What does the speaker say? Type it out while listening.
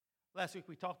Last week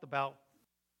we talked about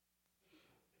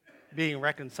being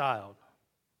reconciled.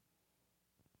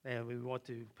 And we want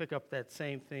to pick up that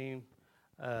same theme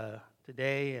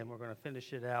today, and we're going to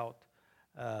finish it out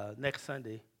next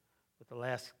Sunday with the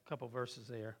last couple verses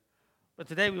there. But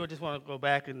today we just want to go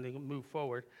back and move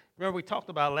forward. Remember, we talked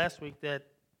about last week that,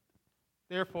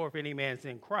 therefore, if any man is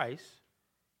in Christ,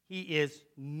 he is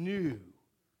new.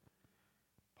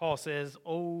 Paul says,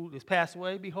 old is passed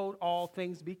away, behold, all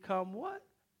things become what?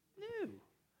 New.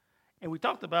 And we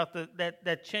talked about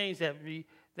that change, that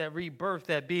rebirth,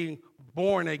 that being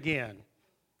born again,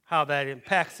 how that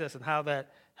impacts us and how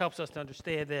that helps us to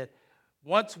understand that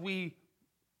once we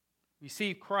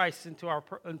receive Christ into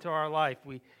our life,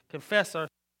 we confess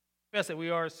that we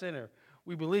are a sinner.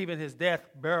 We believe in his death,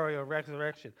 burial, and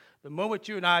resurrection. The moment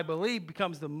you and I believe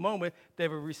becomes the moment that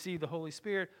we receive the Holy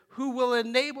Spirit, who will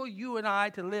enable you and I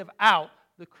to live out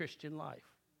the Christian life.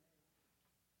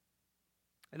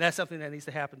 And that's something that needs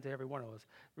to happen to every one of us.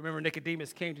 Remember,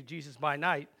 Nicodemus came to Jesus by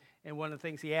night, and one of the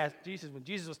things he asked Jesus, when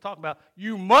Jesus was talking about,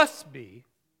 you must be,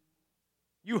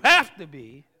 you have to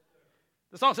be,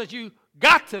 the song says you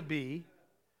got to be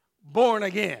born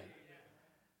again.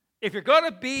 If you're going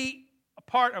to be a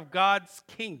part of God's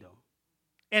kingdom,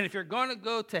 and if you're going to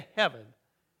go to heaven,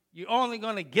 you're only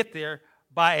going to get there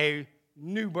by a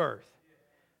new birth.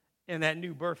 And that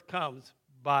new birth comes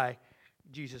by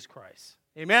Jesus Christ.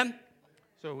 Amen?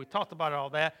 So we talked about all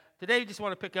that. Today we just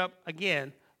want to pick up,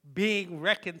 again, being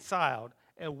reconciled.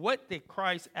 And what did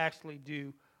Christ actually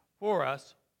do for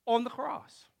us on the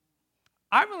cross?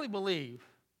 I really believe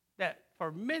that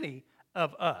for many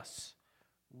of us,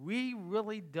 we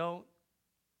really don't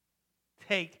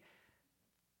take,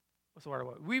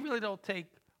 we really don't take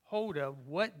hold of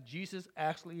what Jesus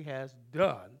actually has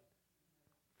done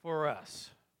for us.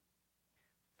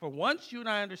 For once you and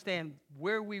I understand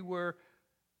where we were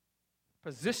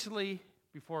positionally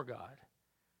before God,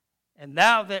 and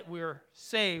now that we're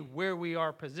saved where we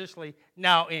are positionally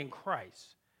now in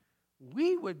Christ,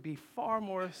 we would be far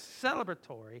more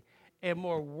celebratory and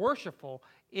more worshipful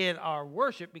in our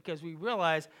worship, because we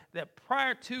realize that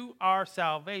prior to our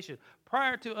salvation,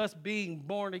 prior to us being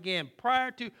born again,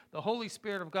 prior to the Holy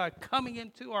Spirit of God coming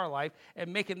into our life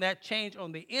and making that change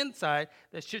on the inside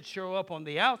that should show up on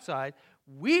the outside,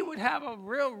 we would have a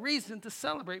real reason to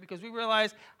celebrate, because we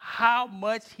realize how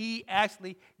much he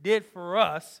actually did for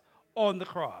us on the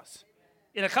cross.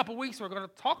 In a couple weeks, we're going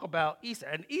to talk about Easter.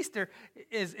 And Easter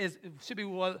should be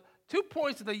 2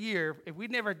 points of the year, if we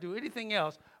never do anything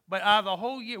else, but out of the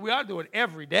whole year, we ought to do it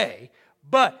every day.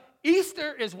 But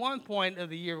Easter is 1 point of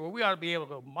the year where we ought to be able to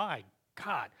go, my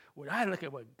God, when I look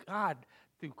at what God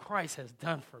through Christ has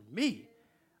done for me,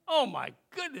 oh my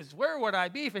goodness, where would I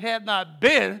be if it had not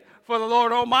been for the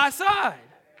Lord on my side?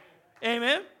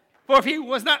 Amen? For if he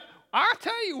was not, I'll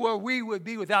tell you where we would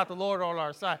be without the Lord on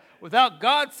our side. Without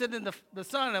God sending the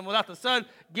Son, and without the Son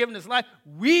giving his life,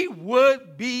 we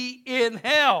would be in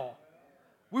hell.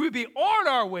 We would be on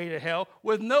our way to hell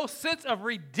with no sense of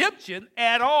redemption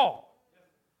at all.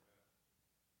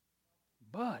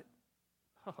 But,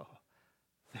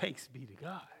 thanks be to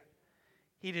God,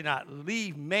 he did not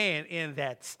leave man in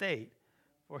that state,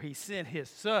 for he sent his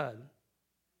Son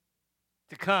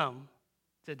to come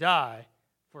to die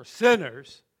for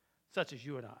sinners such as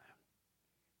you and I.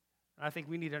 And I think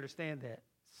we need to understand that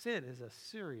sin is a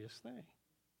serious thing.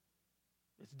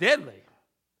 It's deadly.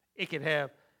 It can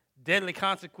have deadly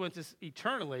consequences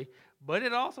eternally, but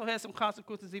it also has some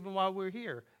consequences even while we're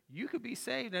here. You could be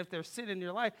saved, and if there's sin in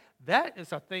your life, that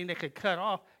is a thing that could cut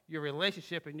off your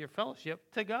relationship and your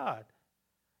fellowship to God.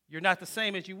 You're not the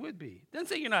same as you would be. Doesn't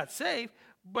say you're not saved,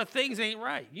 but things ain't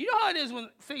right. You know how it is when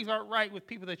things aren't right with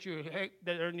people that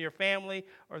are in your family,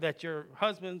 or that your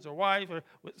husbands or wife, or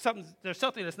there's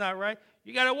something that's not right.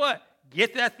 You got to what?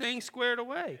 Get that thing squared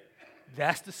away.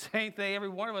 That's the same thing every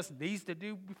one of us needs to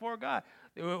do before God.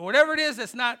 Whatever it is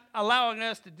that's not allowing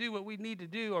us to do what we need to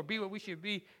do or be what we should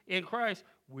be in Christ,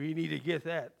 we need to get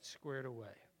that squared away.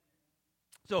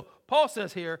 So Paul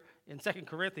says here in 2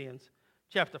 Corinthians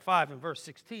chapter 5 and verse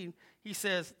 16, he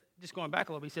says, just going back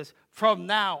a little bit, he says, from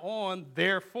now on,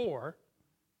 therefore,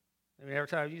 I mean, every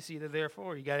time you see the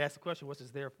therefore, you got to ask the question, what's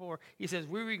this therefore? He says,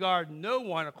 we regard no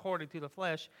one according to the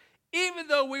flesh, even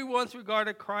though we once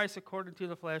regarded Christ according to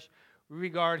the flesh, we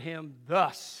regard him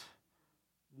thus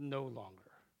no longer.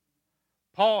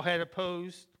 Paul had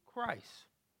opposed Christ.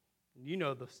 You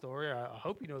know the story. I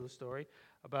hope you know the story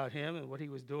about him and what he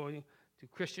was doing to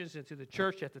Christians and to the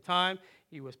church at the time.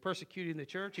 He was persecuting the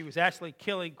church. He was actually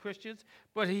killing Christians,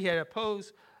 but he had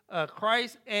opposed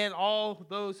Christ and all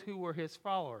those who were his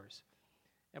followers.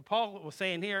 And Paul was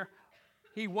saying here,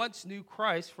 he once knew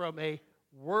Christ from a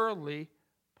worldly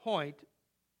point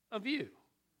of view.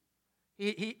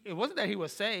 It wasn't that he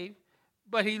was saved,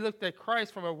 but he looked at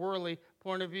Christ from a worldly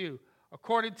point of view,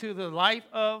 according to the life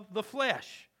of the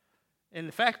flesh. And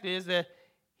the fact is that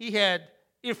he had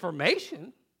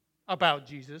information about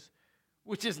Jesus,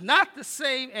 which is not the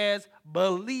same as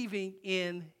believing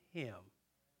in him.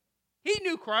 He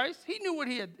knew Christ. He knew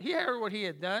he heard what he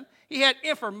had done. He had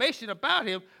information about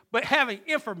him, but having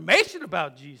information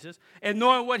about Jesus and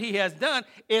knowing what he has done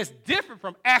is different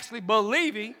from actually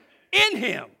believing in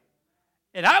him.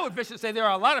 And I would venture to say there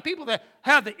are a lot of people that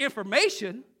have the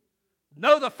information,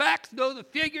 know the facts, know the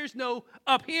figures, know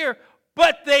up here,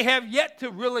 but they have yet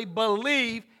to really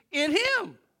believe in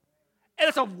him. And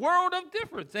it's a world of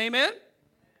difference, amen?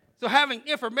 So having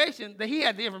information, that he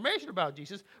had the information about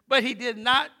Jesus, but he did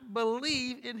not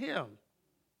believe in him.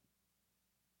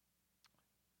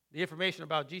 The information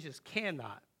about Jesus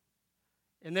cannot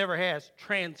and never has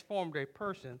transformed a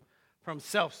person from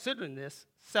self-centeredness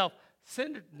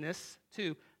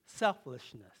to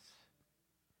selflessness.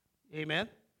 Amen?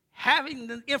 Having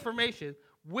the information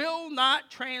will not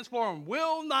transform,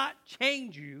 will not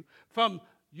change you from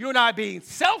you and I being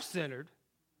self-centered,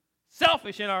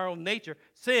 selfish in our own nature,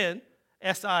 sin,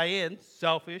 S-I-N,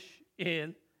 selfish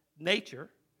in nature,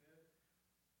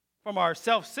 from our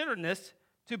self-centeredness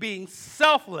to being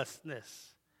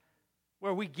selflessness,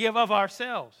 where we give of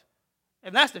ourselves.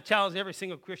 And that's the challenge every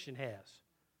single Christian has.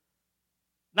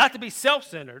 Not to be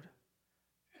self-centered,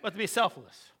 but to be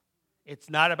selfless. It's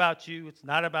not about you. It's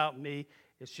not about me.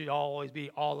 It should always be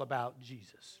all about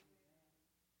Jesus.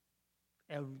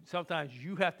 And sometimes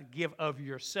you have to give of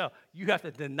yourself. You have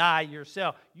to deny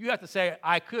yourself. You have to say,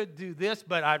 I could do this,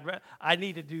 but I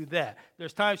need to do that.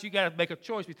 There's times you got to make a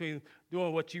choice between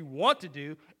doing what you want to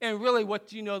do and really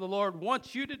what you know the Lord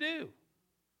wants you to do.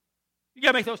 You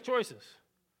got to make those choices.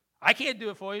 I can't do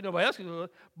it for you. Nobody else can do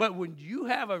it. But when you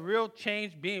have a real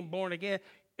change being born again,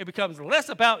 it becomes less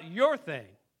about your thing,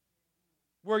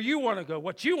 where you want to go,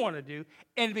 what you want to do,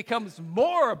 and it becomes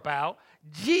more about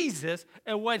Jesus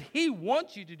and what he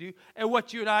wants you to do and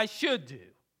what you and I should do.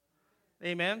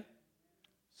 Amen?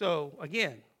 So,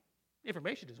 again,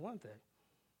 information is one thing.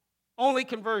 Only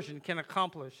conversion can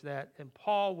accomplish that, and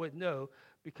Paul would know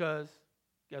because,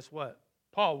 guess what?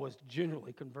 Paul was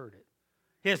genuinely converted.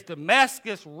 His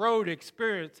Damascus Road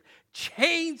experience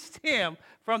changed him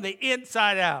from the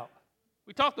inside out.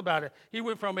 We talked about it. He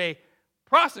went from a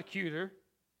prosecutor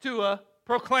to a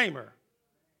proclaimer.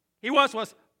 He once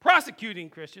was prosecuting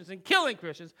Christians and killing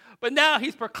Christians, but now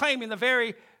he's proclaiming the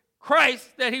very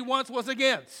Christ that he once was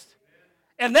against.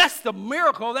 And that's the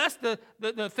miracle. That's the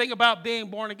thing about being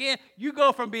born again. You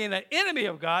go from being an enemy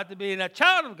of God to being a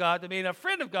child of God to being a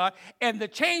friend of God, and the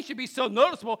change should be so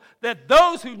noticeable that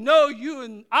those who know you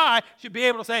and I should be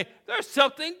able to say, there's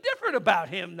something different about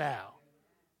him now.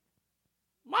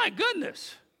 My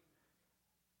goodness.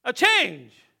 A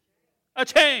change,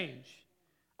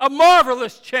 a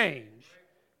marvelous change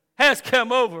has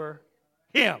come over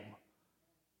him.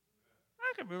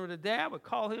 I can remember the day I would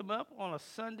call him up on a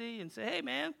Sunday and say, hey,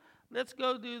 man, let's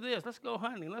go do this. Let's go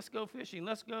hunting. Let's go fishing.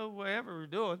 Let's go wherever we're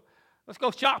doing. Let's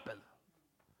go shopping,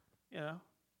 you know.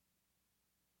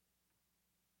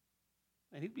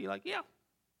 And he'd be like, yeah,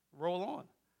 roll on.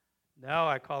 Now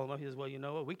I call him up. He says, well, you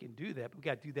know what? We can do that, but we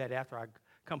got to do that after I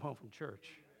come home from church.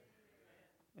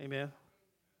 Amen.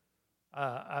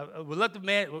 I would love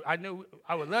to,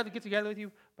 I would love to get together with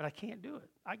you, but I can't do it.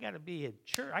 I got to be at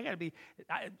church.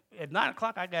 At 9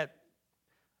 o'clock, I got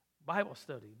Bible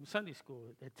study, Sunday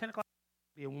school. At 10 o'clock,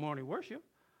 be a morning worship.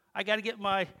 I got to get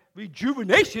my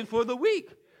rejuvenation for the week.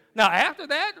 Now, after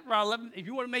that, around 11, if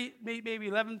you want to meet maybe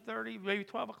 11:30, maybe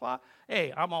 12 o'clock,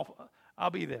 hey, I'm off. I'll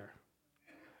be there.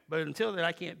 But until then,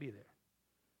 I can't be there.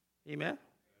 Amen?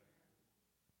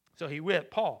 So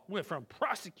Paul went from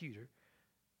prosecutor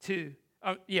to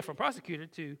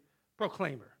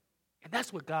proclaimer. And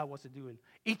that's what God wants to do in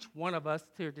each one of us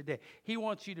here today. He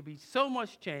wants you to be so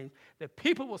much changed that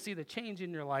people will see the change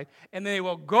in your life, and they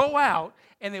will go out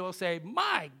and they will say,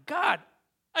 my God,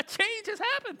 a change has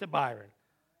happened to Byron.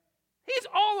 He's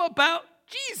all about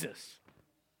Jesus.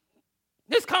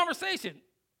 This conversation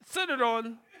centered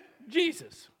on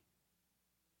Jesus.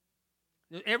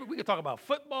 We could talk about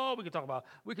football. We could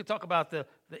talk about the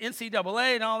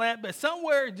NCAA and all that. But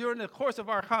somewhere during the course of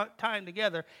our time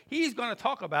together, he's going to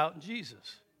talk about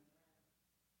Jesus.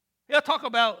 He'll talk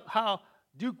about how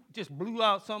Duke just blew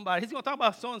out somebody. He's going to talk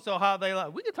about so and so how they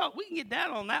like. We can get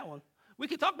down on that one. We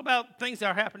can talk about things that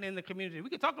are happening in the community. We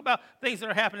can talk about things that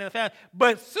are happening in the family.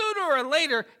 But sooner or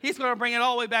later, he's going to bring it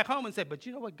all the way back home and say, "But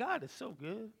you know what? God is so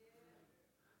good.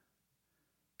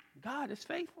 God is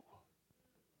faithful."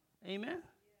 Amen.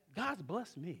 God's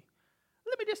blessed me.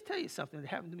 Let me just tell you something that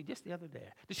happened to me just the other day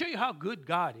to show you how good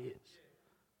God is.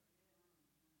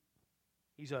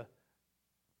 He's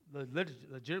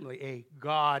legitimately a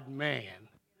God man,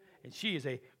 and she is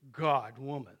a God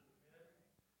woman.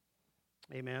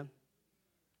 Amen.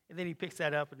 And then he picks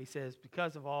that up and he says,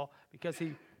 because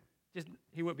he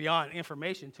went beyond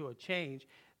information to a change.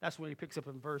 That's when he picks up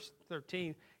in verse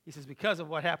 13. He says, because of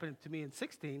what happened to me in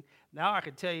 16, now I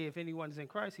can tell you if anyone's in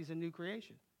Christ, he's a new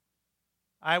creation.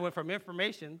 I went from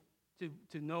information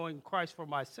to knowing Christ for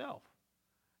myself.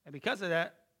 And because of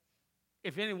that,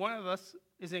 if any one of us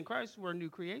is in Christ, we're a new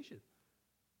creation.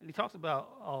 And he talks about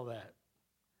all that.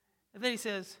 And then he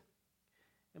says,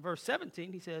 in verse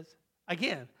 17, he says,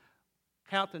 again,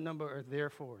 count the number of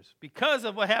therefores. Because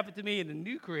of what happened to me in the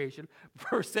new creation,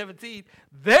 verse 17,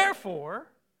 therefore,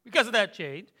 because of that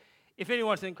change, if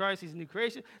anyone's in Christ, he's a new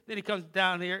creation. Then he comes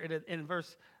down here in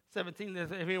verse 17,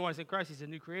 if anyone's in Christ, he's a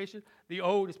new creation. The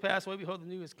old is passed away, behold, the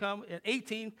new has come. In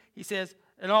 18, he says,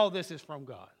 and all this is from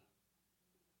God.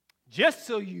 Just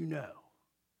so you know,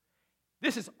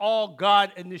 this is all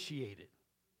God initiated.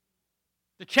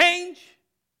 The change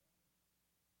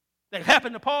that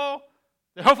happened to Paul,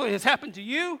 that hopefully has happened to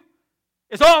you,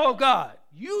 is all of God.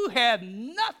 You have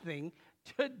nothing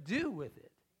to do with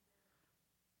it.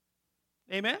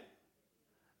 Amen?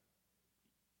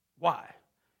 Why?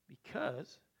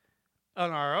 Because in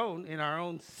our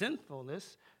own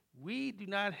sinfulness, we do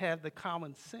not have the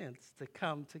common sense to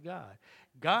come to God.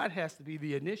 God has to be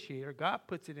the initiator. God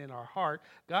puts it in our heart.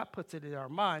 God puts it in our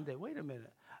mind that, wait a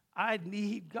minute, I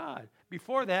need God.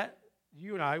 Before that,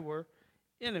 you and I were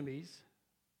enemies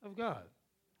of God.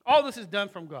 All this is done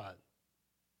from God.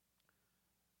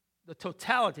 The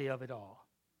totality of it all.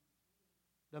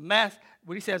 The mass,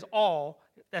 when he says all,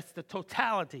 that's the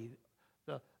totality,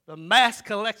 the mass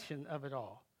collection of it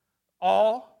all.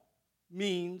 All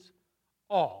means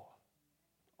all.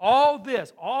 All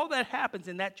this, all that happens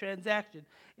in that transaction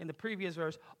in the previous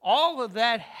verse, all of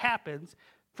that happens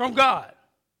from God.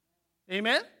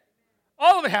 Amen?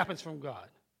 All of it happens from God.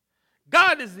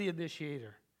 God is the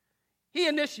initiator. He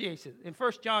initiates it. In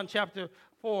 1 John chapter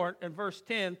 4 and verse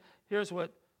 10, here's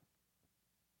what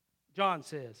John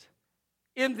says.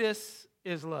 In this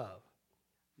is love.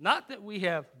 Not that we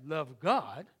have loved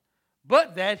God,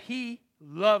 but that he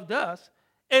loved us.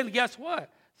 And guess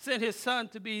what? Sent his son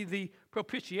to be the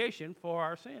propitiation for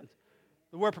our sins.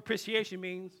 The word propitiation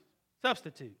means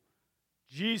substitute.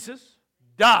 Jesus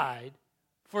died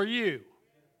for you.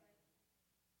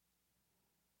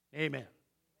 Amen.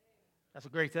 That's a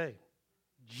great thing.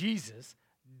 Jesus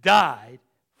died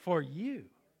for you.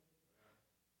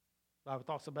 The Bible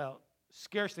talks about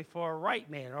scarcely for a right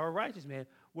man or a righteous man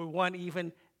would one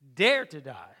even dare to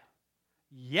die,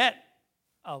 yet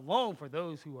alone for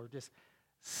those who are just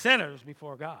sinners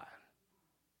before God.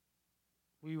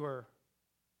 We were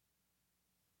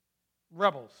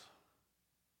rebels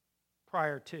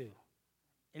prior to.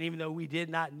 And even though we did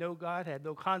not know God, had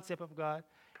no concept of God,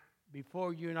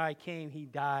 before you and I came, he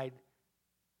died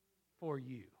for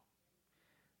you.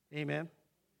 Amen.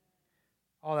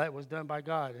 All that was done by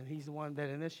God, and he's the one that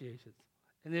initiates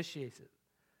it.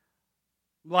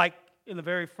 Like in the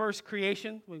very first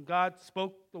creation, when God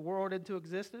spoke the world into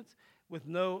existence with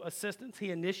no assistance, he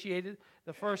initiated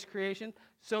the first creation.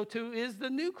 So too is the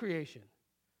new creation.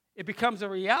 It becomes a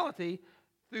reality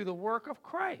through the work of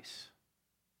Christ.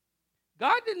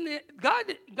 God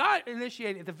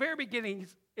initiated at the very beginning.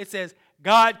 It says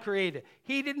God created.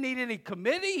 He didn't need any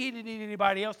committee. He didn't need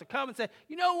anybody else to come and say,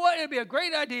 you know what, it'd be a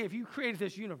great idea if you created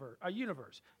this universe.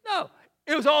 No,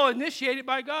 it was all initiated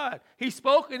by God. He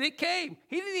spoke and it came.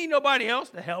 He didn't need nobody else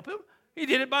to help him. He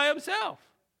did it by himself.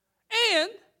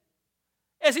 And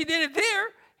as he did it there,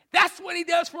 that's what he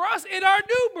does for us in our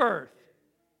new birth.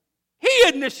 He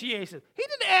initiates it. He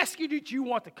didn't ask you, did you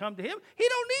want to come to him? He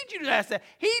don't need you to ask that.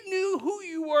 He knew who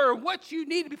you were and what you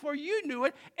needed before you knew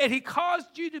it, and he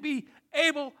caused you to be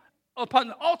able, upon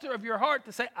the altar of your heart,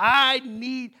 to say, I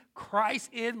need Christ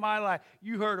in my life.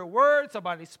 You heard a word,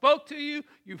 somebody spoke to you,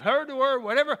 you've heard the word,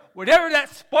 whatever that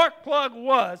spark plug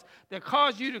was that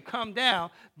caused you to come down,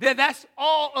 then that's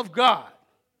all of God.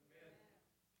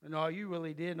 And all you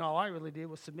really did and all I really did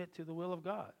was submit to the will of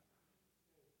God.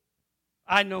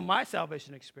 I know my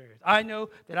salvation experience. I know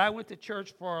that I went to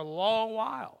church for a long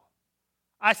while.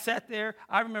 I sat there.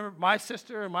 I remember my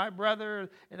sister and my brother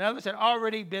and others had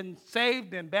already been saved,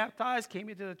 been baptized, came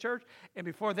into the church. And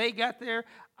before they got there,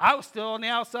 I was still on the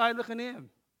outside looking in.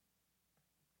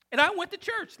 And I went to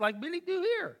church like many do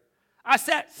here. I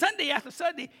sat Sunday after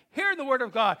Sunday hearing the word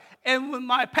of God. And when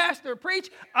my pastor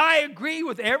preached, I agreed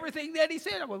with everything that he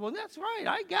said. I went, well, that's right.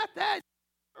 I got that.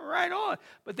 Right on.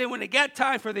 But then when it got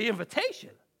time for the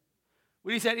invitation,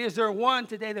 when he said, is there one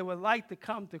today that would like to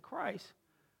come to Christ?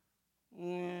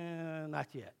 Not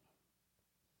yet.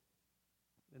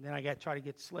 And then I tried to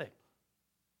get slick.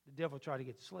 The devil tried to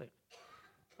get slick.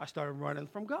 I started running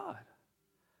from God.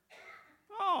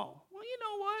 Oh, well, you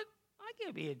know what? I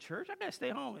can't be in church. I got to stay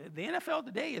home. The NFL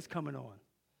Today is coming on.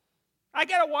 I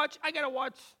got to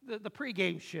watch the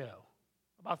pregame show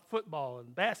about football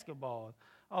and basketball and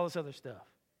all this other stuff.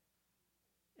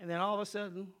 And then all of a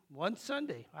sudden, one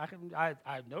Sunday,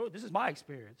 I know this is my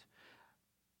experience.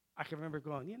 I can remember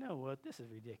going, you know what? This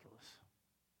is ridiculous.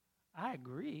 I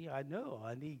agree. I know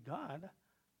I need God.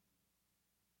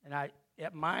 And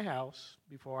at my house,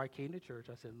 before I came to church,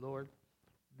 I said, Lord,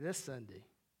 this Sunday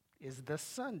is the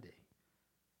Sunday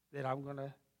that I'm going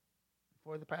to,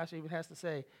 before the pastor even has to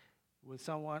say, with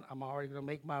someone, I'm already going to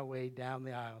make my way down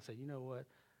the aisle and say, you know what?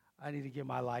 I need to give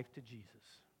my life to Jesus.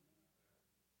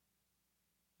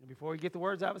 And before he get the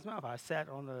words out of his mouth, I sat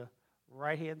on the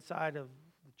right-hand side of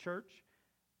the church,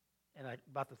 and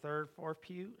about the third, fourth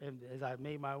pew, and as I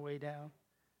made my way down,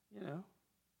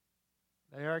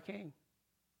 there I came.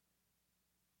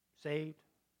 Saved,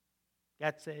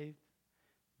 got saved.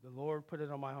 The Lord put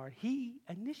it on my heart. He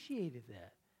initiated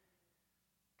that.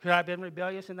 Could I have been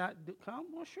rebellious and not come?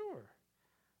 Well, sure.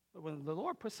 But when the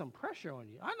Lord puts some pressure on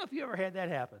you, I don't know if you ever had that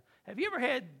happen. Have you ever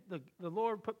had the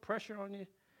Lord put pressure on you?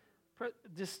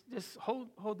 Just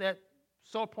hold that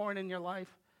sore point in your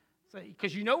life,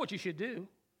 because you know what you should do.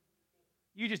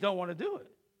 You just don't want to do it.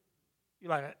 You're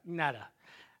like, nada.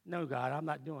 No, God, I'm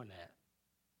not doing that.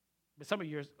 But some of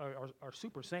you are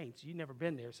super saints. You've never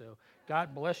been there, so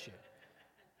God bless you.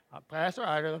 Pastor,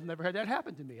 I've never had that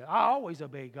happen to me. I always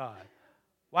obey God.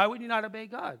 Why would you not obey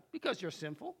God? Because you're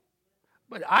sinful.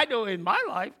 But I know in my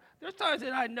life, there's times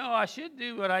that I know I should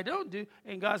do what I don't do,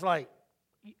 and God's like,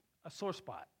 a sore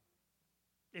spot.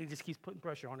 And he just keeps putting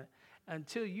pressure on it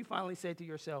until you finally say to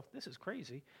yourself, this is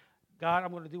crazy. God,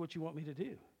 I'm going to do what you want me to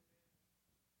do.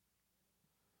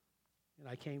 And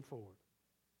I came forward.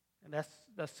 And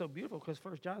that's so beautiful, because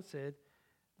 1 John said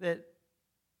that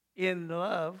in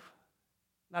love,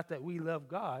 not that we love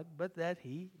God, but that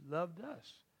he loved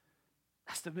us.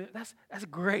 That's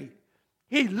great.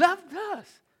 He loved us.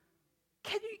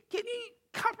 Can you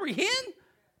comprehend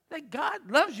that God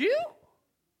loves you?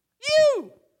 You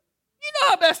know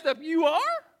how messed up you are.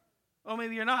 Well,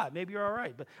 maybe you're not. Maybe you're all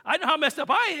right. But I know how messed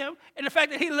up I am. And the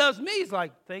fact that he loves me is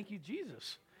like, thank you,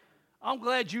 Jesus. I'm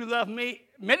glad you love me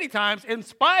many times in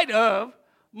spite of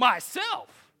myself.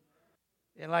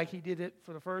 And like he did it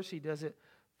for the first, he does it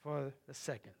for the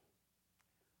second.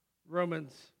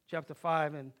 Romans chapter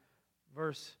 5 and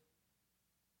verse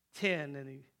 10, and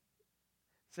he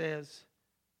says,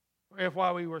 if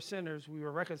while we were sinners, we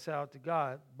were reconciled to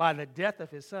God by the death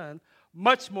of his Son,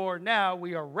 much more now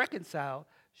we are reconciled,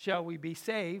 shall we be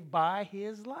saved by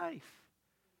his life.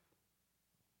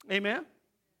 Amen?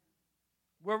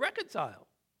 We're reconciled.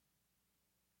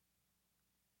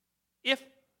 If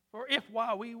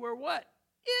while we were what?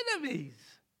 Enemies.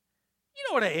 You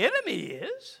know what an enemy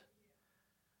is.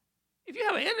 If you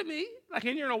have an enemy, like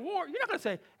you're in a war, you're not going to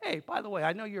say, hey, by the way,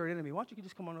 I know you're an enemy. Why don't you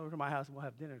just come on over to my house and we'll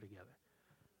have dinner together?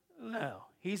 No.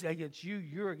 He's against you,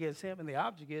 you're against him, and the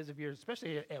object is, if you're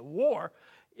especially at war,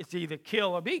 it's either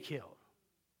kill or be killed.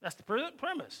 That's the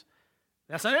premise.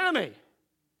 That's an enemy.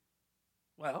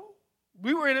 Well,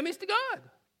 we were enemies to God.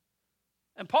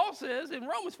 And Paul says in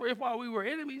Romans, for if while we were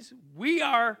enemies, we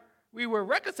were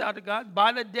reconciled to God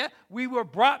by the death, we were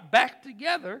brought back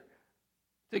together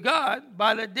to God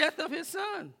by the death of his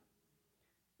Son.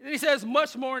 And he says,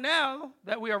 much more now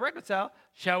that we are reconciled,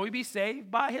 shall we be saved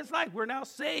by his life. We're now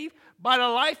saved by the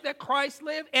life that Christ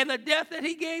lived and the death that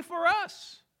he gave for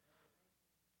us.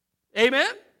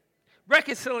 Amen?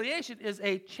 Reconciliation is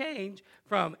a change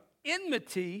from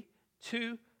enmity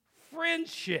to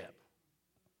friendship.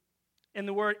 And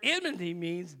the word enmity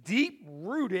means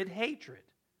deep-rooted hatred.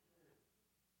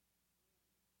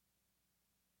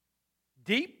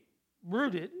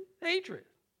 Deep-rooted hatred.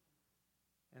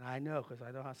 And I know, because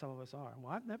I know how some of us are.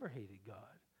 Well, I've never hated God.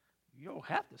 You don't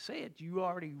have to say it. You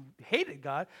already hated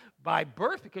God by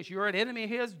birth because you're an enemy of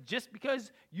his just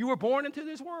because you were born into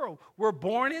this world. We're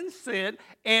born in sin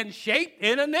and shaped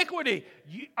in iniquity.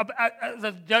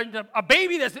 A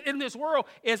baby that's in this world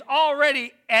is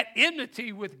already at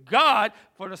enmity with God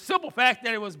for the simple fact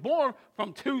that it was born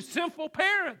from two sinful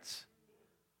parents.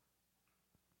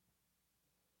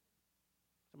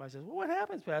 Somebody says, well, what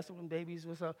happens, Pastor, when babies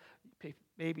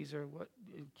or what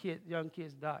young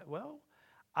kids die? Well,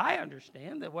 I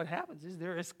understand that what happens is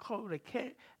there is called an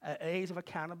age of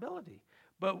accountability.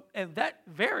 And that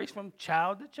varies from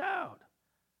child to child.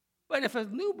 But if a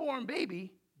newborn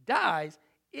baby dies,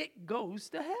 it goes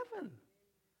to heaven.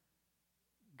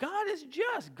 God is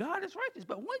just. God is righteous.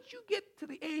 But once you get to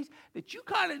the age that you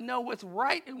kind of know what's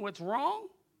right and what's wrong,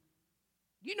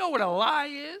 you know what a lie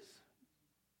is.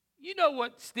 You know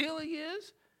what stealing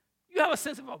is. You have a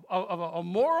sense of a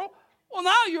moral. Well,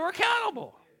 now you're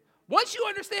accountable. Once you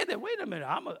understand that, wait a minute,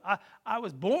 I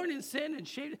was born in sin and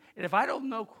shaped, and if I don't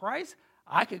know Christ,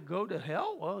 I could go to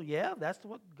hell. Well, yeah, that's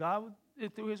what God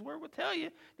through his word would tell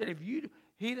you, that if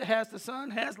he that has the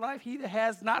Son has life, he that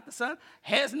has not the Son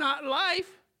has not life.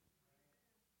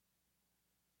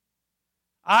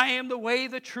 I am the way,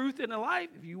 the truth, and the life.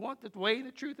 If you want the way,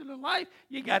 the truth, and the life,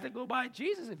 you got to go by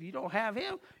Jesus. If you don't have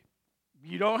him,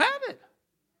 you don't have it.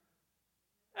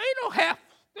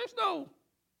 There's no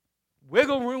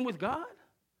wiggle room with God.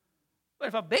 But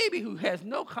if a baby who has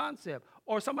no concept,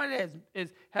 or somebody that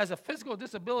has a physical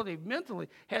disability mentally,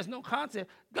 has no concept,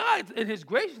 God in his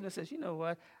graciousness says, you know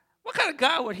what? What kind of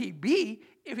God would he be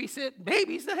if he sent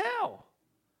babies to hell?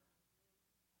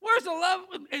 Where's the love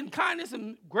and kindness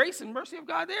and grace and mercy of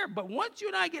God there? But once you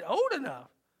and I get old enough,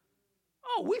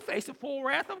 we face the full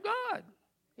wrath of God.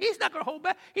 He's not going to hold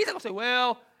back. He's not going to say,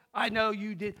 well, I know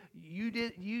you didn't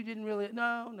really.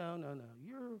 No.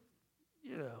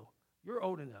 You're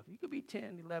old enough. You could be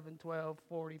 10, 11, 12,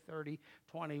 40, 30,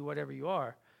 20, whatever you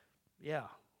are. Yeah,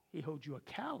 he holds you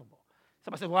accountable.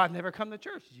 Somebody said, well, I've never come to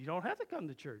church. You don't have to come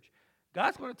to church.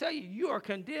 God's going to tell you, you are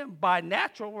condemned by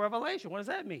natural revelation. What does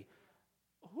that mean?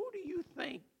 Who do you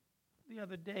think the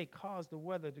other day caused the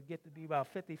weather to get to be about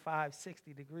 55,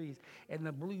 60 degrees and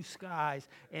the blue skies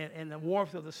and the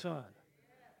warmth of the sun?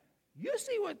 You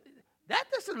see that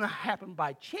doesn't happen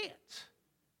by chance.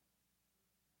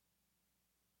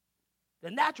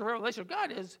 The natural revelation of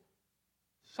God is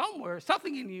somewhere,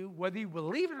 something in you, whether you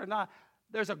believe it or not,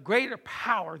 there's a greater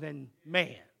power than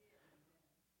man.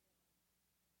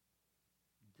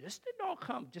 This didn't all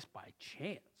come just by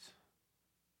chance.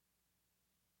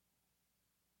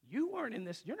 You're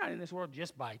not in this world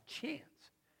just by chance.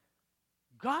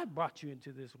 God brought you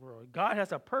into this world. God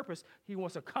has a purpose he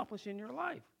wants to accomplish in your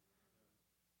life.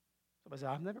 Somebody said,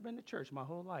 I've never been to church my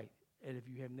whole life. And if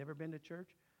you have never been to church,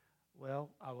 well,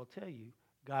 I will tell you,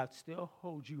 God still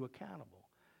holds you accountable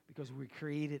because we're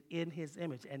created in his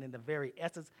image. And in the very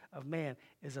essence of man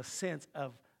is a sense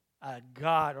of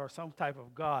God or some type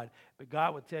of God. But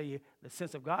God would tell you the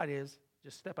sense of God is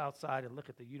just step outside and look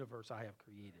at the universe I have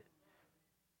created.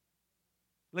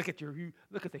 Look at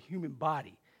the human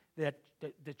body that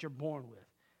you're born with.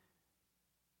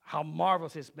 How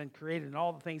marvelous it's been created and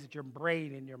all the things that your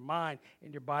brain and your mind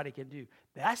and your body can do.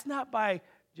 That's not by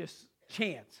just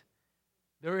chance.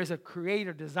 There is a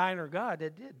creator, designer God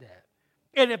that did that.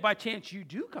 And if by chance you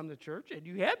do come to church and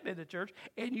you have been to church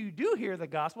and you do hear the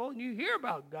gospel and you hear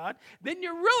about God, then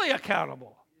you're really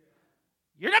accountable.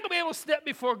 You're not going to be able to step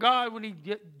before God when he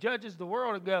judges the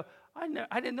world and go,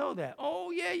 I didn't know that.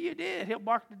 Oh, yeah, you did. He'll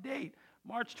mark the date.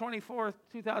 March 24th,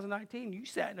 2019, you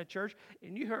sat in a church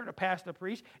and you heard a pastor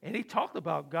preach, and he talked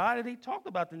about God, and he talked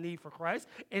about the need for Christ,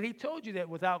 and he told you that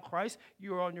without Christ,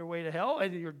 you are on your way to hell,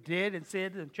 and you're dead in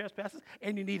sin and trespasses,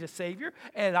 and you need a Savior,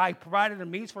 and I provided a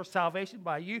means for salvation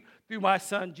by you through my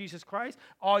Son, Jesus Christ.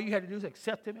 All you had to do is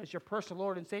accept him as your personal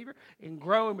Lord and Savior and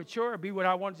grow and mature and be what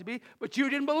I wanted to be, but you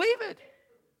didn't believe it.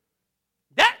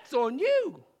 That's on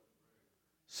you,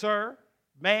 sir,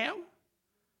 ma'am.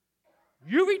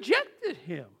 You rejected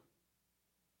him.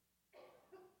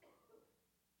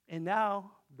 And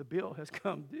now the bill has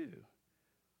come due.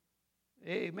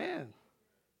 Amen.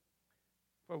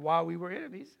 For while we were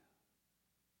enemies,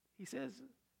 he says,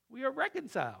 we are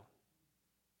reconciled.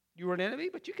 You were an enemy,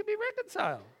 but you can be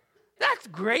reconciled. That's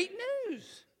great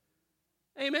news.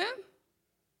 Amen.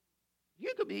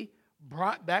 You could be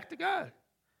brought back to God.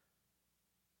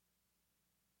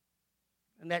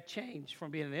 And that changed from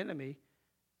being an enemy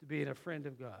to being a friend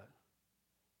of God.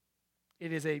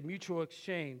 It is a mutual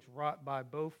exchange wrought by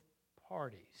both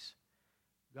parties.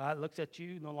 God looks at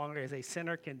you no longer as a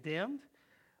sinner condemned,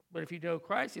 but if you know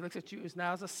Christ, he looks at you as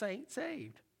now as a saint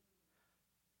saved.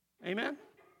 Amen?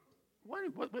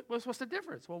 What's the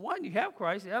difference? Well, one, you have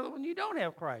Christ. The other one, you don't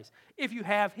have Christ. If you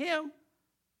have him,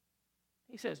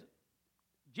 he says,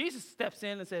 Jesus steps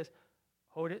in and says,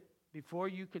 hold it, before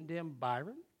you condemn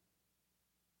Byron,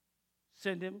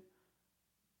 send him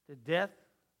to death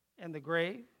and the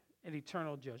grave and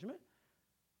eternal judgment.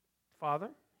 Father,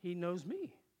 he knows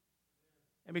me.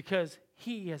 And because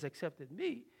he has accepted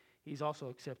me, he's also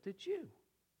accepted you.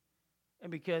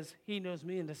 And because he knows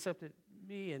me and accepted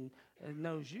me and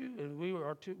knows you, and we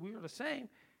were the same,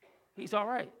 he's all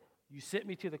right. You sent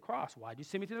me to the cross. Why did you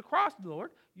send me to the cross,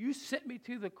 Lord? You sent me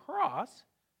to the cross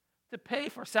to pay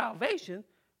for salvation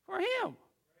for him.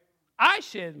 I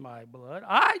shed my blood.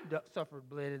 I suffered,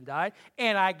 bled, and died,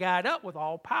 and I got up with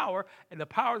all power. And the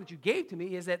power that you gave to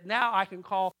me is that now I can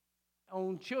call my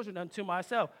own children unto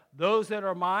myself. Those that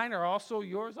are mine are also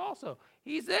yours also.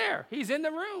 He's there. He's in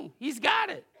the room. He's got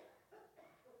it.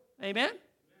 Amen?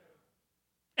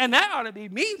 And that ought to be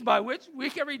means by which we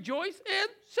can rejoice and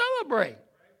celebrate.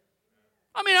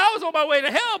 I mean, I was on my way to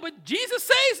hell, but Jesus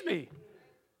saves me.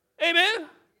 Amen?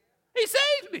 He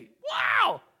saved me.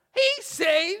 Wow. He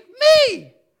saved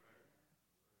me.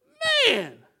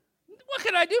 Man, what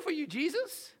can I do for you,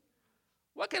 Jesus?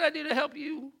 What can I do to help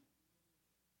you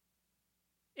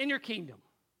in your kingdom?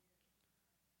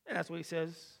 And that's what he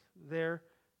says there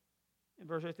in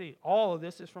verse 18. All of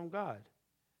this is from God,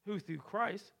 who through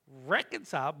Christ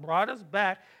reconciled, brought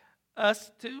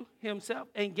us to himself,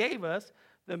 and gave us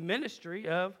the ministry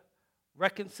of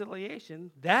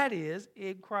reconciliation. That is,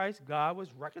 in Christ, God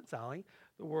was reconciling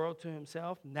the world to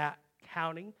himself, not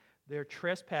counting their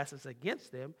trespasses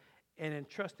against them, and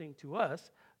entrusting to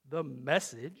us the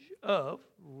message of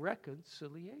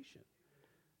reconciliation.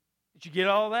 Did you get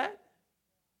all that?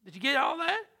 Did you get all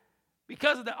that?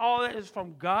 Because of that, all that is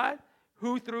from God,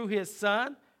 who through his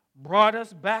Son brought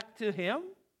us back to him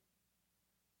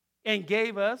and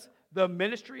gave us the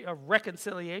ministry of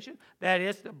reconciliation. That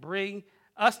is to bring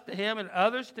us to him and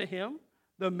others to him,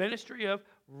 the ministry of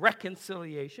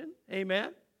reconciliation.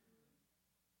 Amen?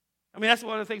 I mean, that's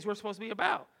one of the things we're supposed to be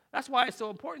about. That's why it's so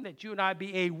important that you and I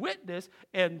be a witness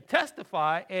and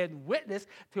testify and witness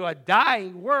to a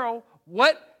dying world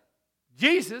what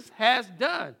Jesus has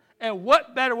done. And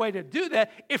what better way to do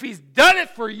that if he's done it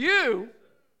for you?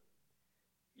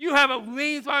 You have a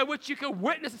means by which you can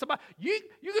witness to somebody. You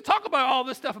can talk about all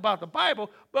this stuff about the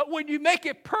Bible, but when you make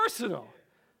it personal,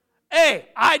 hey,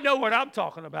 I know what I'm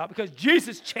talking about because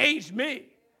Jesus changed me.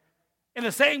 And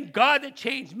the same God that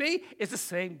changed me is the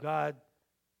same God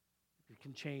that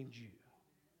can change you.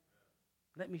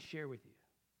 Let me share with you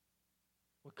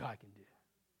what God can do.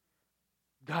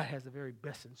 God has the very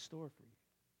best in store for you.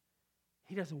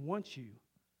 He doesn't want you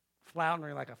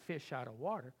floundering like a fish out of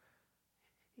water.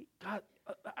 God,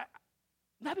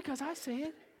 not because I say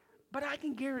it, but I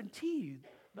can guarantee you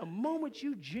the moment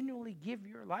you genuinely give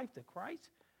your life to Christ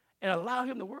and allow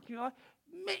him to work in your life,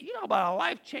 man, you know about a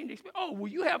life-changing experience. Oh, will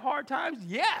you have hard times?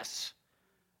 Yes.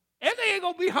 Everything ain't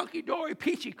going to be hunky-dory,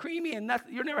 peachy, creamy, and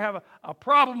nothing. You'll never have a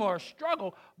problem or a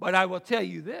struggle, but I will tell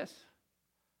you this.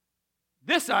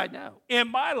 This I know. In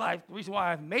my life, the reason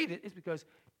why I've made it is because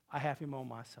I have him on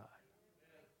my side.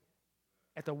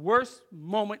 At the worst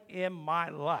moment in my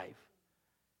life,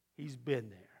 he's been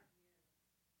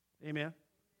there. Amen?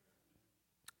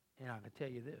 And I can tell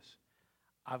you this.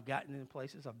 I've gotten in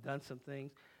places, I've done some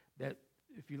things that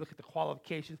if you look at the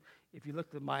qualifications, if you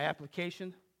look at my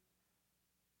application,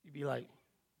 you'd be like,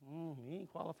 he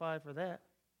ain't qualified for that.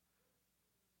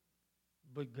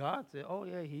 But God said, oh,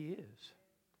 yeah, he is.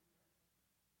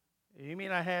 You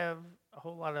mean I have a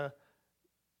whole lot of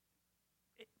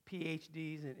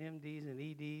PhDs and MDs and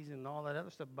EDs and all that other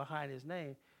stuff behind his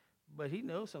name, but he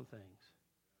knows some things.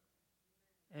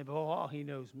 And above all, he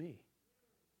knows me.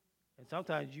 And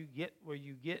sometimes you get where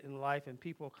you get in life and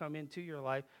people come into your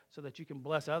life so that you can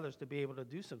bless others to be able to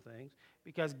do some things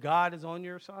because God is on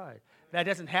your side. That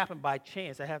doesn't happen by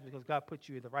chance. That happens because God put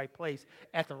you in the right place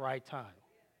at the right time.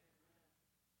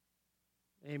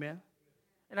 Amen?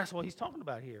 And that's what he's talking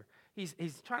about here.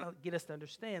 He's trying to get us to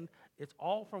understand it's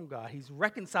all from God. He's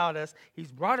reconciled us.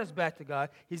 He's brought us back to God.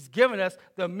 He's given us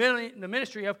the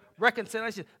ministry of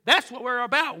reconciliation. That's what we're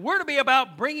about. We're to be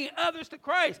about bringing others to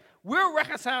Christ. We're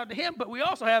reconciled to him, but we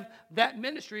also have that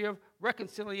ministry of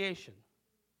reconciliation.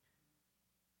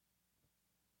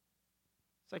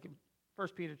 1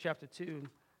 Peter chapter 2,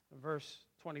 verse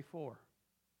 24.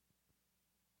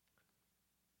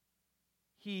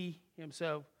 He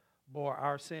himself bore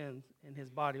our sins in his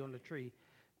body on the tree,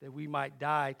 that we might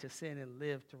die to sin and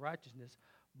live to righteousness.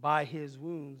 By his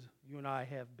wounds, you and I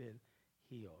have been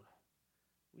healed.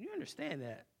 When you understand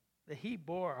that he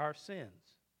bore our sins,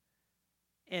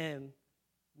 and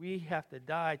we have to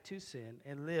die to sin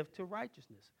and live to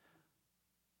righteousness.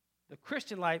 The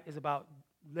Christian life is about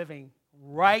living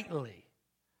rightly.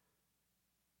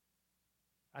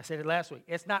 I said it last week.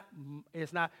 It's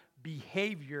not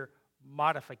behavior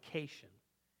modification.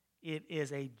 It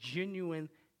is a genuine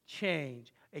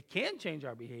change. It can change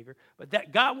our behavior, but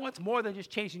that God wants more than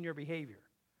just changing your behavior.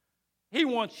 He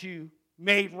wants you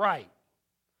made right.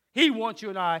 He wants you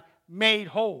and I made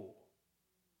whole.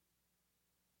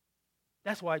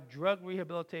 That's why drug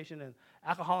rehabilitation and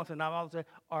alcoholics and alcoholics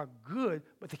are good,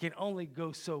 but they can only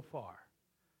go so far.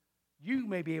 you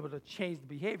may be able to change the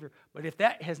behavior. But if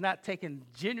that has not taken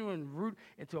genuine root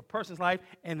into a person's life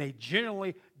and they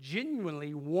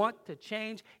genuinely want to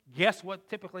change, guess what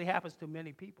typically happens to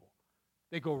many people?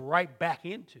 They go right back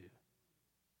into.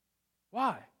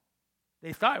 Why?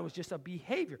 They thought it was just a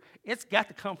behavior. It's got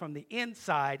to come from the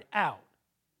inside out.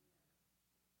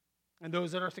 And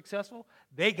those that are successful,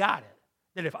 they got it.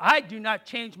 That if I do not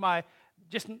change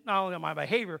just not only my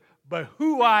behavior, but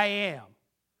who I am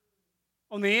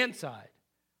on the inside,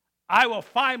 I will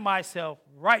find myself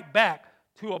right back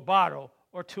to a bottle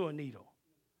or to a needle.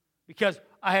 Because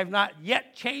I have not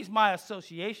yet changed my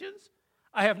associations.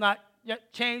 I have not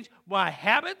yet changed my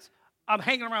habits. I'm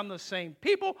hanging around the same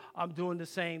people. I'm doing the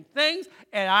same things.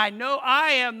 And I know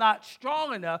I am not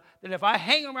strong enough that if I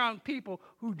hang around people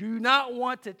who do not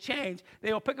want to change,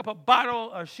 they will pick up a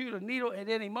bottle or shoot a needle at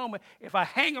any moment. If I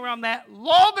hang around that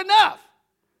long enough,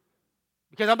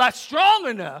 because I'm not strong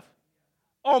enough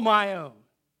on my own,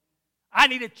 I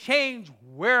need to change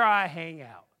where I hang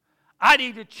out. I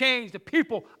need to change the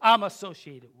people I'm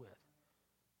associated with.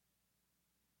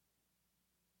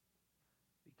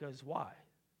 Because why?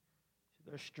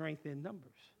 There's strength in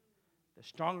numbers. The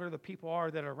stronger the people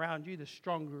are that are around you, the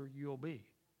stronger you'll be.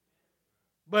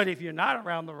 But if you're not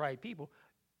around the right people,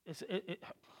 it's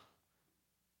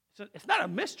not a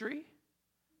mystery.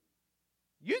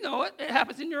 You know it. It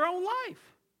happens in your own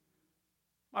life.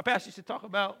 My pastor used to talk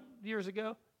about years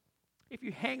ago, if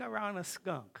you hang around a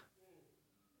skunk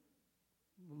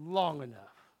long enough,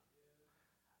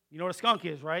 you know what a skunk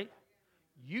is, right?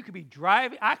 You could be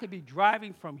driving, I could be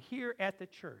driving from here at the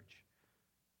church.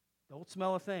 Don't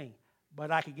smell a thing.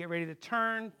 But I could get ready to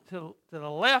turn to the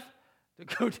left to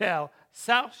go down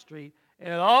South Street,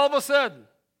 and all of a sudden,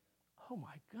 oh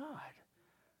my God,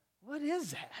 what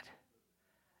is that?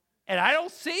 And I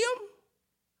don't see him.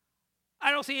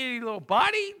 I don't see any little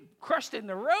body crushed in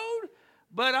the road,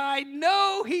 but I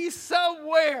know he's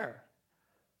somewhere.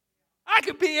 I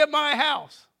could be in my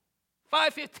house,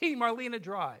 515 Marlena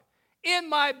Drive, in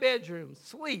my bedroom,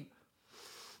 sleep,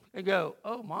 and go,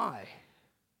 oh my.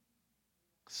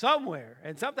 Somewhere.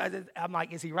 And sometimes I'm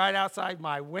like, is he right outside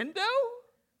my window?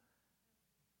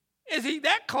 Is he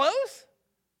that close?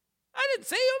 I didn't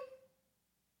see him,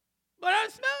 but I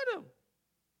smelled him.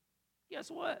 Guess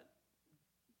what?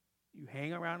 You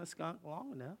hang around a skunk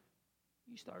long enough,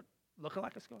 you start looking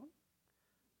like a skunk,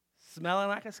 smelling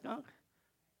like a skunk,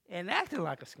 and acting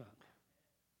like a skunk.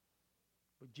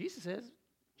 But Jesus says,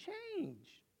 change.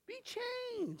 Be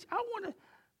changed. I want to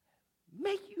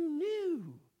make you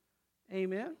new.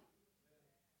 Amen.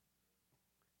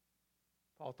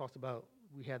 Paul talks about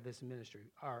we have this ministry.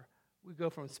 We go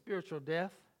from spiritual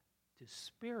death to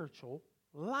spiritual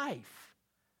life.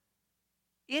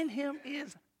 In him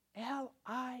is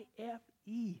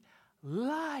L-I-F-E,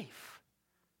 life.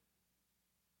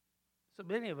 So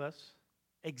many of us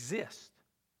exist.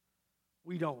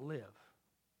 We don't live.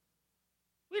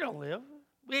 We don't live.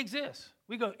 We exist.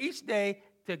 We go each day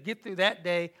to get through that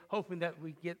day, hoping that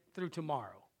we get through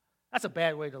tomorrow. That's a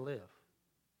bad way to live.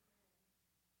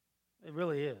 It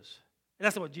really is. And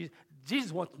that's what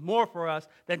Jesus wants more for us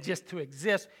than just to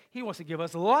exist. He wants to give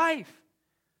us life.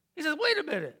 He says, wait a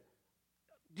minute.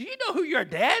 Do you know who your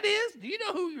dad is? Do you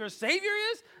know who your Savior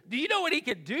is? Do you know what he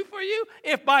can do for you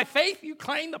if by faith you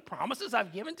claim the promises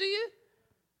I've given to you?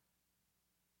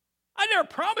 I never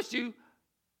promised you.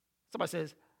 Somebody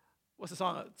says, what's the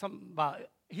song? Something about,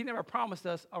 he never promised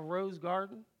us a rose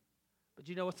garden. But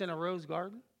you know what's in a rose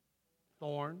garden?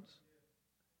 Thorns.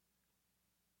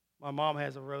 My mom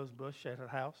has a rose bush at her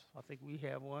house. I think we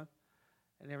have one.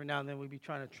 And every now and then we be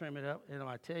trying to trim it up. And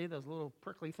I tell you, those little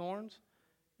prickly thorns,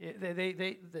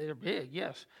 they're big,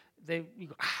 yes. You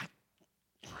go, ah.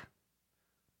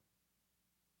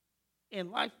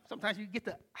 In life, sometimes you get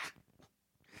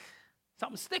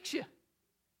something sticks you.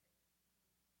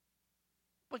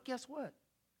 But guess what?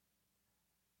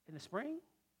 In the spring,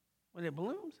 when it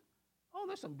blooms, oh,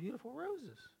 there's some beautiful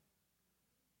roses.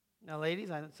 Now, ladies,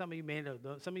 some of you may know,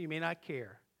 some of you may not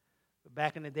care, but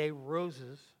back in the day,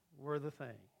 roses were the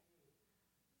thing.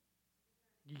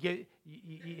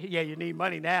 You need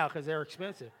money now because they're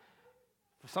expensive.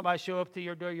 If somebody show up to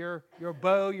your door, your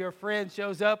beau, your friend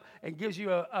shows up and gives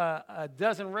you a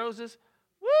dozen roses,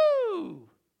 woo!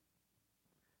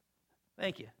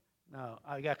 Thank you. No,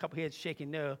 I got a couple heads shaking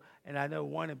no, and I know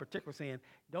one in particular saying,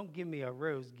 don't give me a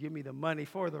rose, give me the money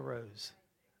for the rose,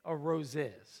 or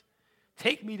roses.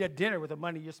 Take me to dinner with the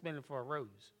money you're spending for a rose.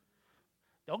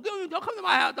 Don't come to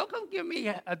my house. Don't come give me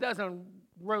a dozen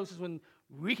roses when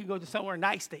we can go to somewhere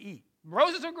nice to eat.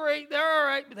 Roses are great. They're all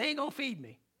right, but they ain't going to feed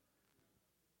me.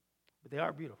 But they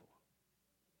are beautiful.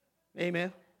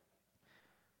 Amen.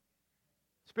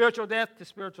 Spiritual death to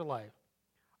spiritual life.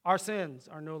 Our sins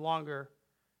are no longer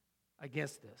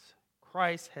against us.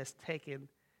 Christ has taken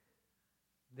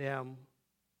them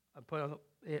and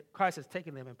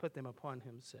put them upon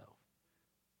himself.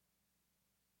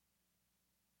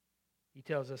 He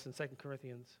tells us in 2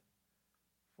 Corinthians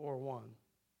 4:1.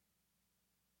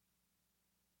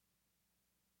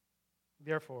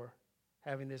 Therefore,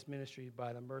 having this ministry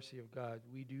by the mercy of God,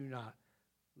 we do not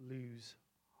lose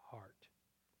heart.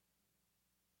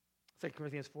 2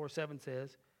 Corinthians 4:7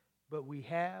 says, but we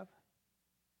have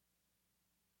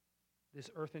this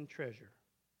earthen treasure.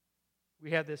 We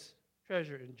have this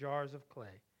treasure in jars of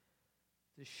clay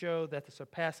to show that the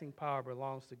surpassing power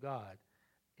belongs to God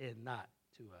and not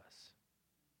to us.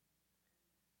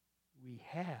 We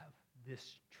have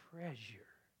this treasure.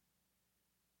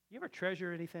 You ever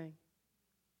treasure anything?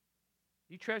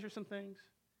 You treasure some things?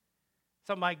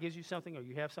 Somebody gives you something, or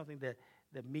you have something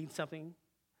that means something.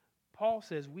 Paul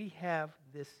says we have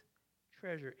this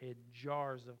treasure in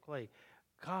jars of clay.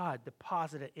 God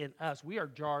deposited in us. We are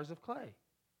jars of clay.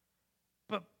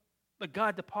 But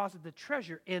God deposited the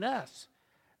treasure in us.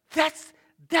 That's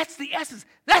the essence.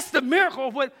 That's the miracle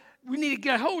of what we need to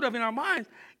get hold of in our minds.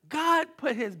 God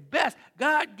put his best.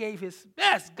 God gave his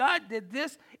best. God did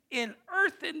this in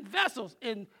earthen vessels,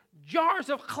 in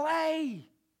jars of clay.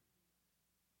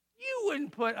 You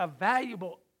wouldn't put a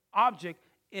valuable object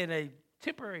in a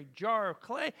temporary jar of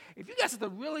clay. If you got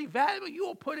something really valuable, you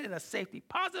will put it in a safety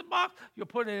deposit box. You'll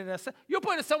put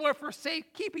it somewhere for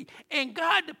safekeeping. And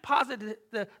God deposited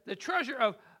the treasure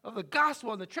of the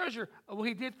gospel and the treasure of what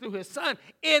he did through his son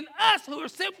in us, who are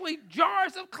simply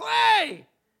jars of clay.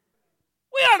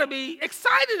 We ought to be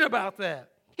excited about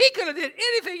that. He could have did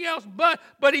anything else,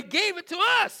 but he gave it to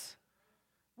us.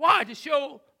 Why? To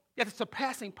show that the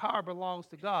surpassing power belongs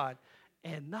to God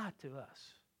and not to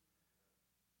us.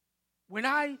 When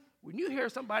you hear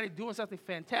somebody doing something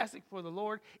fantastic for the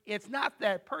Lord, it's not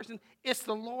that person, it's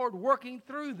the Lord working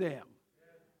through them.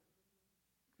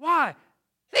 Why?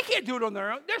 They can't do it on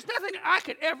their own. There's nothing I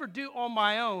could ever do on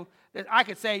my own that I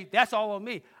could say, that's all on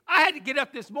me. I had to get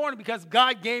up this morning because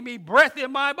God gave me breath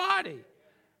in my body.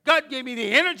 God gave me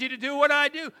the energy to do what I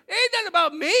do. It ain't nothing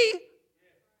about me.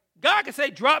 God can say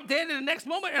drop dead in the next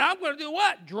moment, and I'm going to do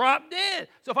what? Drop dead.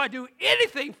 So if I do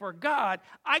anything for God,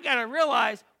 I got to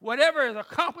realize whatever is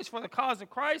accomplished for the cause of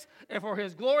Christ and for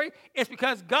his glory, it's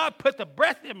because God put the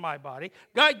breath in my body.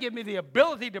 God gave me the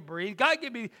ability to breathe. God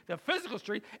gave me the physical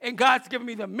strength, and God's given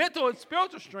me the mental and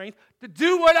spiritual strength to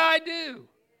do what I do.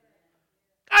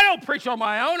 I don't preach on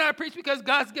my own. I preach because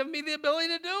God's given me the ability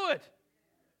to do it.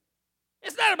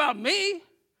 It's not about me.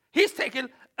 He's taken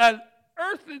an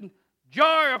earthen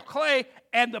jar of clay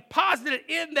and deposited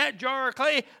in that jar of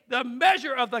clay the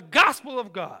measure of the gospel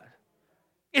of God.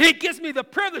 And it gives me the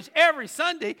privilege every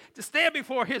Sunday to stand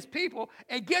before his people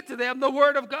and get to them the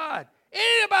word of God. It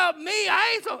ain't about me.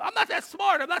 I'm not that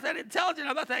smart. I'm not that intelligent.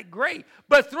 I'm not that great.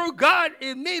 But through God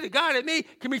in me, the God in me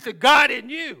can meet the God in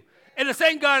you. And the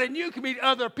same God in you can meet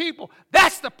other people.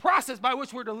 That's the process by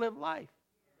which we're to live life.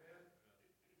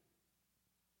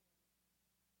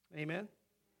 Amen.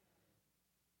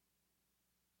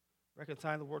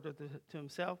 Reconciling the world to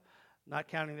himself, not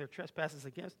counting their trespasses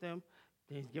against them.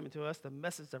 Then he's given to us the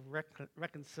message of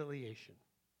reconciliation.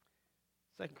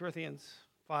 2 Corinthians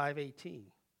 5:18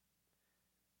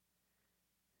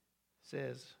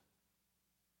 says,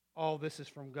 all this is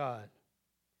from God,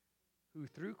 who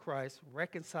through Christ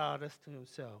reconciled us to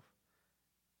himself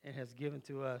and has given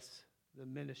to us the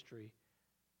ministry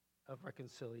of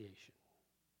reconciliation.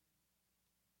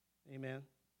 Amen.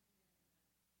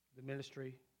 The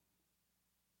ministry,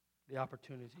 the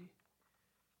opportunity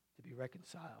to be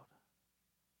reconciled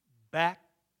back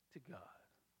to God.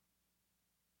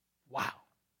 Wow.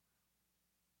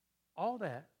 All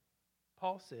that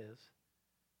Paul says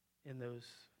in those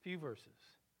few verses.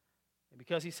 And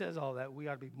because he says all that, we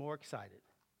ought to be more excited.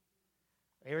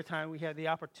 Every time we have the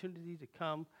opportunity to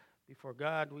come before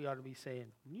God, we ought to be saying,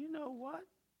 you know what?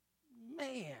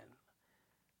 Man,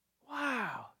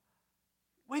 wow.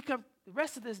 Wake up. The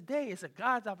rest of this day is a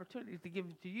God's opportunity to give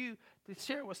it to you to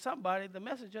share with somebody the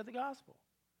message of the gospel.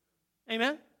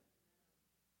 Amen?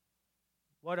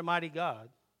 What a mighty God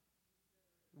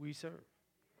we serve.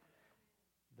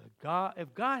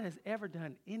 If God has ever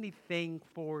done anything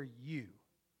for you,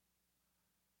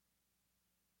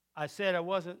 I said I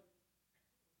wasn't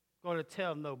going to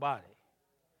tell nobody.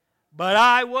 But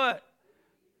I what?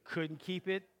 Couldn't keep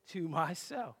it to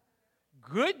myself.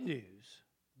 Good news,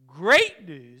 great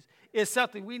news, is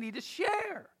something we need to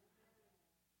share.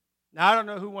 Now, I don't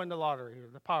know who won the lottery or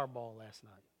the Powerball last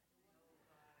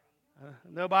night.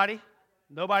 Nobody?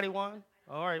 Nobody won?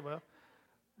 All right, well,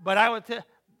 But I would tell,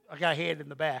 I got a hand in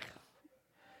the back.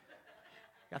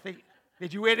 I think,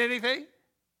 did you win anything?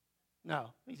 No,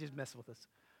 he's just messing with us.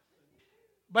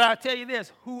 But I'll tell you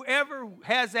this, whoever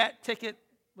has that ticket,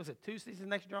 was it Tuesday's the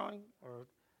next drawing? Or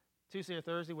Tuesday or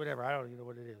Thursday, whatever, I don't even know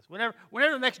what it is. Whenever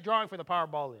the next drawing for the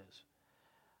Powerball is.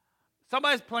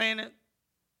 Somebody's playing it,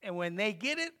 and when they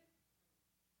get it,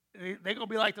 they're going to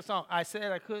be like the song. I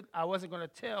said I wasn't going to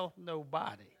tell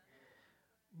nobody.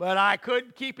 But I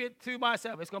couldn't keep it to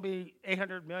myself. It's going to be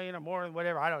 800 million or more and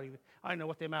whatever. I don't know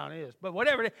what the amount is. But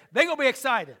whatever it is, they're going to be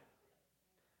excited.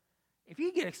 If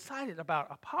you get excited about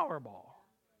a Powerball,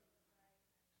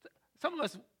 some of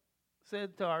us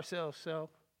said to ourselves, so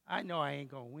I know I ain't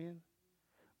going to win,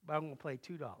 but I'm going to play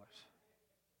 $2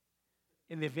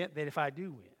 in the event that if I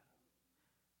do win.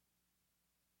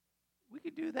 We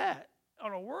could do that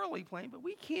on a worldly plane, but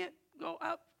we can't go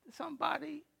up to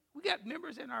somebody. We got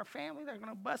members in our family that are going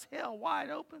to bust hell wide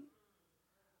open.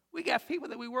 We got people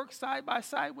that we work side by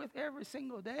side with every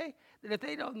single day that if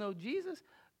they don't know Jesus,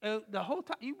 the whole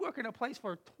time, you work in a place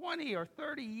for 20 or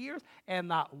 30 years and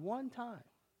not one time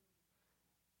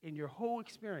in your whole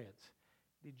experience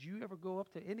did you ever go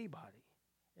up to anybody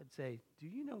and say, do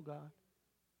you know God?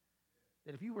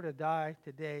 That if you were to die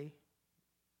today,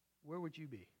 where would you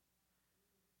be?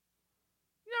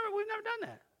 We've never done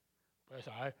that.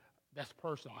 But that's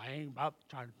personal. I ain't about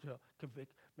trying to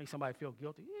convict, make somebody feel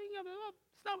guilty.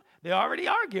 They already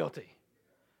are guilty.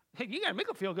 You got to make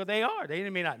them feel good. They are. They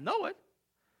may not know it.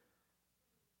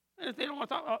 And if they don't want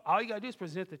to talk, all you got to do is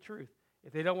present the truth.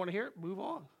 If they don't want to hear it, move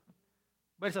on.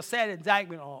 But it's a sad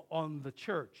indictment on the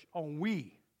church, on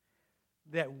we,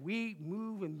 that we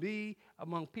move and be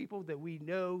among people that we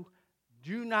know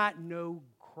do not know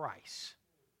Christ.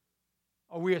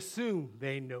 Or we assume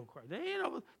they know Christ.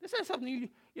 This is something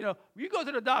you go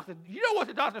to the doctor, you know what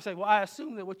the doctor says, well, I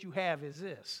assume that what you have is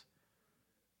this.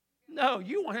 No,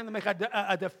 you want him to make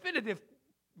a definitive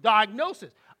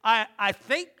diagnosis. I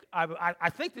think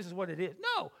this is what it is.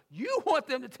 No, you want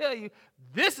them to tell you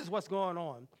this is what's going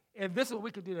on, and this is what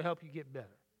we can do to help you get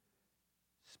better.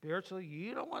 Spiritually,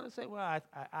 you don't want to say, well,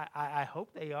 I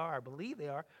hope they are, I believe they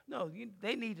are. No,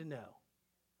 they need to know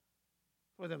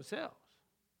for themselves.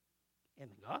 In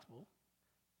the gospel,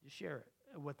 you share it.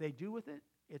 And what they do with it,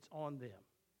 it's on them.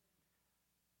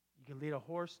 You can lead a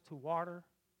horse to water,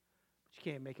 but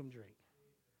you can't make him drink.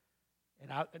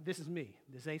 And this is me.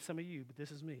 This ain't some of you, but this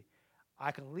is me.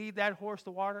 I can lead that horse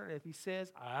to water, and if he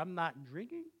says, I'm not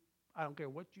drinking, I don't care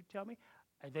what you tell me.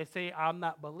 If they say, I'm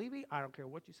not believing, I don't care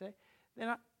what you say.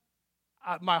 Then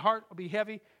my heart will be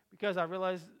heavy because I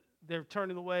realize they're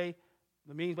turning away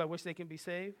the means by which they can be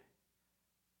saved.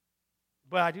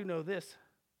 But I do know this,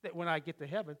 that when I get to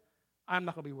heaven, I'm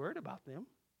not going to be worried about them.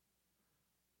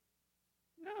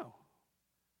 No.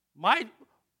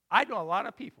 I know a lot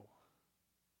of people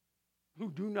who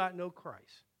do not know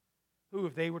Christ, who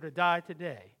if they were to die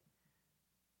today,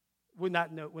 would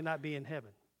not be in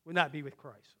heaven, would not be with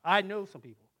Christ. I know some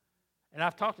people, and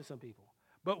I've talked to some people.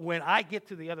 But when I get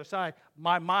to the other side,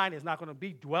 my mind is not going to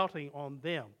be dwelling on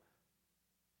them.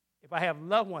 If I have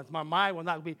loved ones, my mind will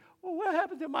not be, well, what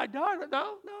happened to my daughter?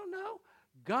 No.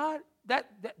 God,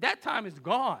 that time is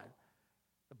gone.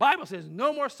 The Bible says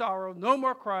no more sorrow, no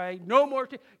more crying, no more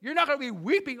you're not going to be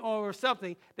weeping over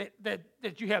something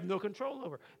that you have no control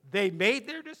over. They made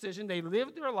their decision. They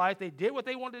lived their life. They did what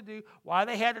they wanted to do while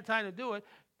they had the time to do it.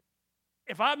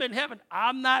 If I'm in heaven,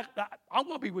 I'm going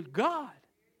to be with God.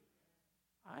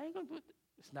 I ain't going to do it.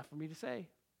 It's not for me to say.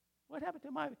 What happened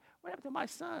to my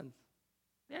sons?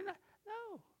 They're not.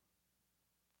 No.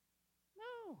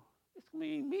 It's going to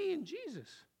be me and Jesus.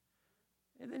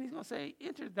 And then he's going to say,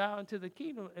 enter thou into the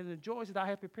kingdom and the joys that I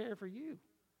have prepared for you.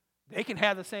 They can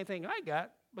have the same thing I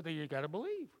got, but then you got to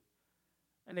believe.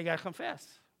 And they got to confess.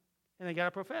 And they got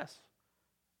to profess.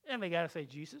 And they got to say,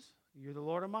 Jesus, you're the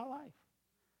Lord of my life.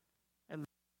 And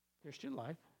Christian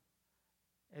life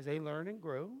as they learn and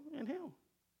grow in him.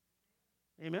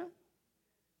 Amen?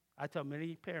 I tell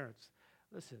many parents,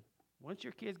 listen, once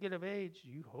your kids get of age,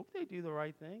 you hope they do the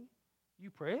right thing. You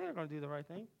pray they're going to do the right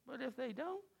thing. But if they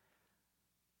don't,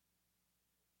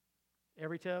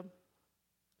 every tub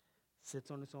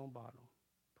sits on its own bottom.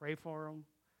 Pray for them.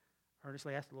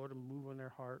 Earnestly ask the Lord to move on their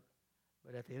heart.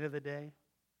 But at the end of the day,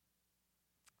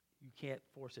 you can't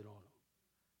force it on them.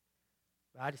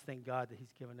 But I just thank God that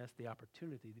he's given us the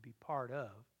opportunity to be part of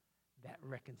that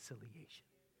reconciliation.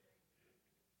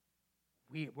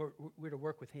 We're to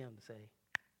work with him to say,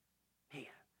 man,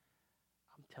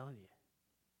 I'm telling you,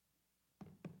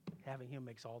 having him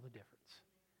makes all the difference.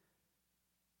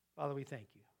 Father, we thank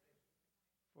you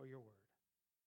for your word.